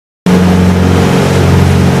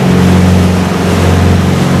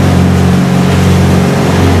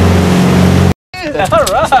All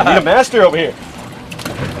right. Need a master over here.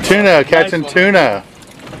 Tuna, catching tuna.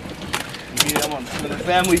 I'm on tuna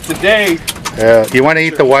family today. Yeah, you want to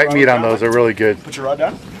eat the white meat on those. They're really good. Put your rod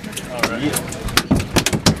down. All right. Yeah.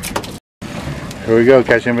 Here we go,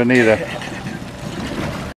 catching bonita.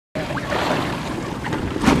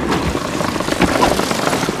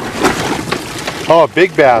 Oh, a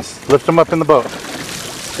big bass. Lift them up in the boat.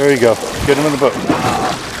 There you go. Get them in the boat.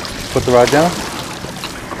 Put the rod down.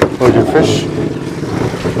 Load your fish.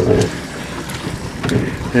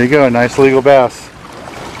 There you go, a nice legal bass.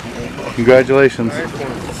 Congratulations.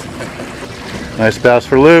 Nice bass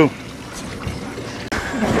for Lou.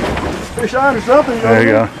 Fish on or something. There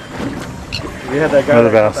you go. We had that guy.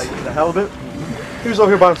 Another bass. The halibut. He was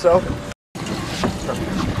over here by himself.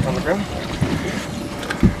 On the ground.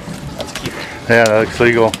 That's a keeper. Yeah, that looks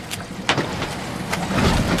legal.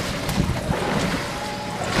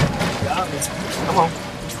 Come on.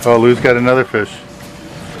 Oh, Lou's got another fish.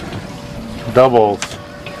 Doubles.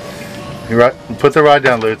 Put the rod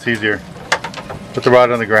down, Lou. It's easier. Put the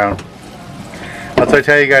rod on the ground. That's what I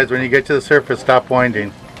tell you guys, when you get to the surface, stop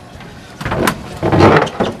winding.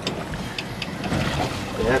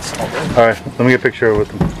 All right, let me get a picture with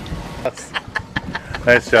them.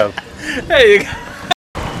 Nice job. There you go.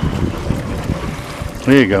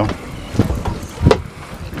 There you go.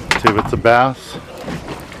 See if it's a bass.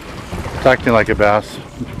 It's acting like a bass.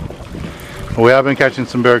 We have been catching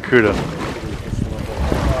some barracuda.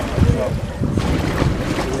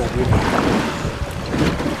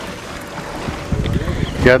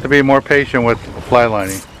 You have to be more patient with fly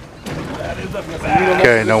lining.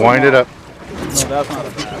 Okay, now wind it up.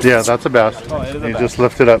 Yeah, that's a bass. You just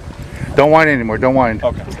lift it up. Don't wind anymore, don't wind.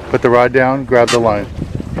 Okay. Put the rod down, grab the line.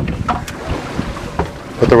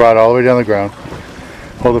 Put the rod all the way down the ground.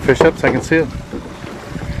 Hold the fish up so I can see it.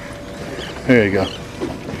 There you go.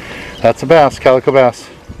 That's a bass, calico bass.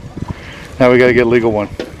 Now we gotta get a legal one.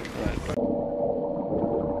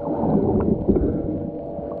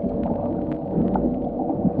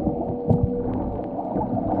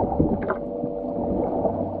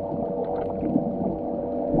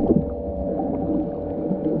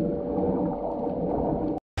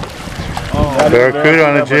 Barracuda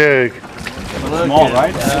on a jig. Small,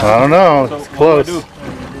 right? I don't know. It's close.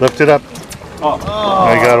 Lift it up. Oh.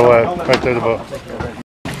 I got away. Right there, the boat.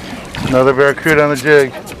 Another barracuda on the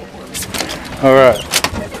jig. All right.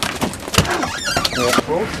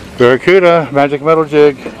 Barracuda, Magic Metal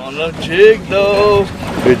Jig. On the jig, though.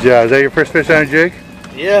 Good job. Is that your first fish on a jig?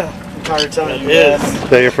 Yeah. Tired telling you Yes. Is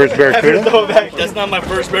that your first barracuda? That's not my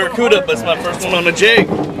first barracuda, but it's my first one on a jig.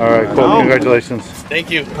 All right, cool. Congratulations. Thank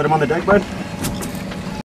you. Put him on the deck, bud.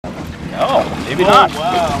 No, maybe not.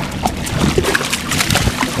 Wow.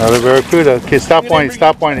 Another barracuda. Okay, stop whining.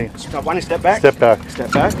 Stop whining. Stop whining. Step back. Step back.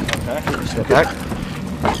 Step back. Okay. Step back.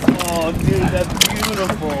 Oh, dude, that's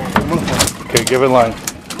beautiful. Okay, give it line.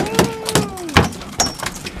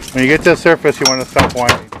 When you get to the surface, you want to stop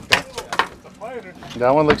whining. Okay?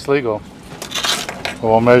 That one looks legal.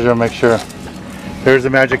 We'll measure and make sure. Here's the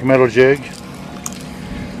Magic Metal Jig.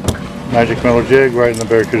 Magic Metal Jig right in the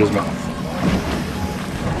barracuda's mouth.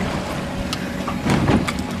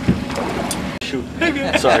 Shoot.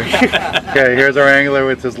 Sorry. Okay, here's our angler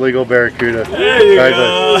with his legal barracuda. There you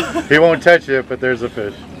go. He won't touch it, but there's a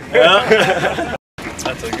fish. Yeah.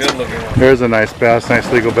 That's a good looking one. There's a nice bass, nice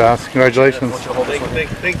legal bass. Congratulations.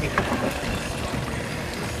 Thank you.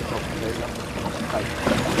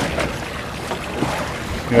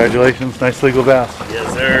 Congratulations, nice legal bass.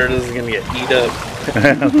 Yes, sir. This is going to get eat up.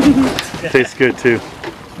 Tastes good too.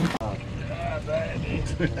 Yeah, baby.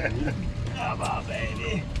 Come on,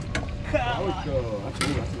 baby.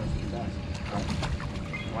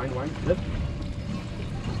 Wind, lift.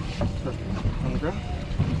 Perfect. On the ground.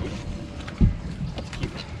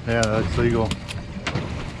 Yeah, that's legal.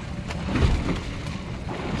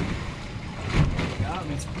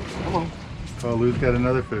 Come on. Oh, Lou's got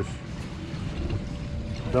another fish.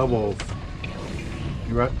 Doubles.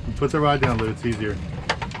 Put the rod down, Lou. It's easier.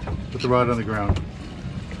 Put the rod on the ground.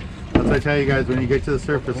 As I tell you guys, when you get to the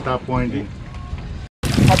surface, stop winding.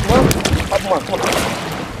 Pop him up. Pop him up. Come on.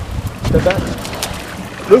 Step back.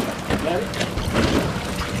 Lou.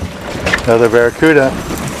 Another barracuda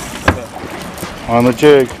on the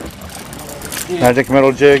jig. Magic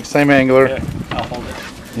Metal Jig, same angler. Yeah, I'll hold it.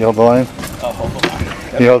 You hold the line? I'll hold the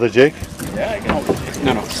line. You hold the jig? Yeah, I can hold the jig.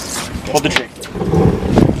 No. Hold the jig.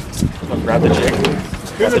 Grab the jig.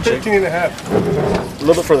 Here's a 15 and a half. A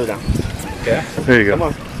little bit further down. Okay. There you go. Come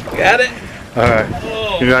on. Got it? All right.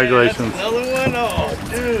 Oh, Congratulations. Man, another one? Oh,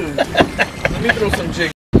 dude. Let me throw some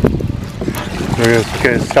jig. There it is.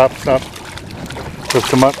 Okay, stop. Lift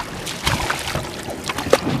them up.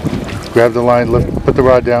 Grab the line, lift, put the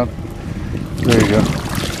rod down. There you go.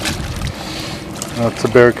 That's a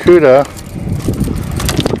barracuda.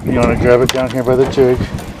 You want to grab it down here by the jig.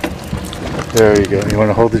 There you go. You want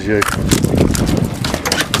to hold the jig.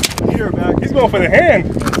 He's going for the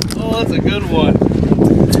hand. Oh, that's a good one.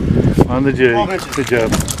 On the jig. Good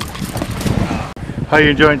job. How are you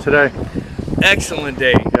enjoying today? Excellent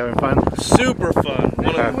day. You having fun? Super fun.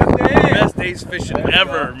 One of the best days fishing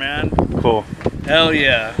ever, man. Cool. Hell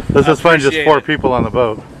yeah. This is fun, just 4 people on the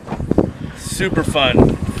boat. Super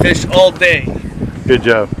fun. Fish all day. Good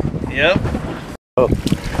job. Yep. Oh,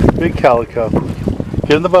 big calico.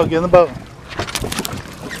 Get in the boat, get in the boat.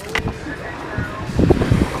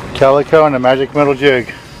 Calico and a Magic Metal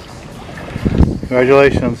Jig.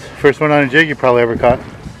 Congratulations. First one on a jig you probably ever caught.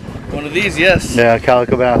 One of these, yes. Yeah,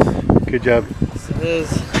 calico bass. Good job. Yes, it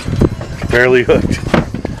is. Barely hooked.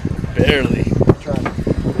 Barely.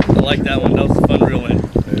 I like that one. That was a fun reel in.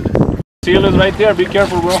 Seal is right there. Be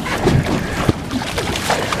careful, bro.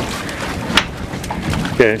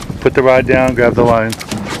 Okay, put the rod down, grab the line.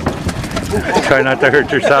 Try not to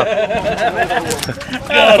hurt yourself.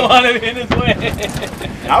 I don't want him in his way.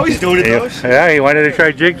 Now he's doing it, though. Yeah, he wanted to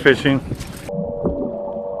try jig fishing.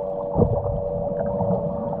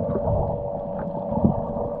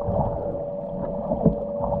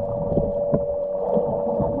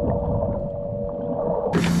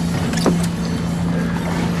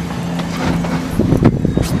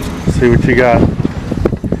 See what you got.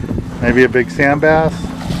 Maybe a big sand bass.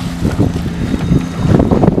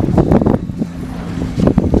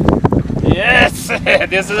 Yes!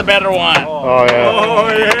 This is a better one. Oh yeah. Oh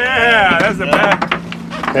yeah, that's the best.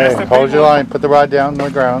 Okay, hold your line. Put the rod down on the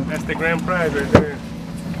ground. That's the grand prize right there.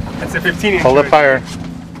 That's a 15-inch. Hold it higher.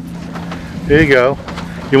 There you go.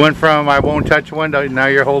 You went from I won't touch one to now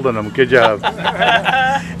you're holding them. Good job.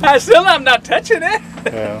 I'm not touching it.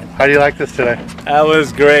 Yeah. How do you like this today? That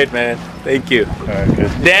was great, man. Thank you. All right, good.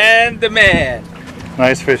 Dan the man.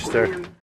 Nice fish there.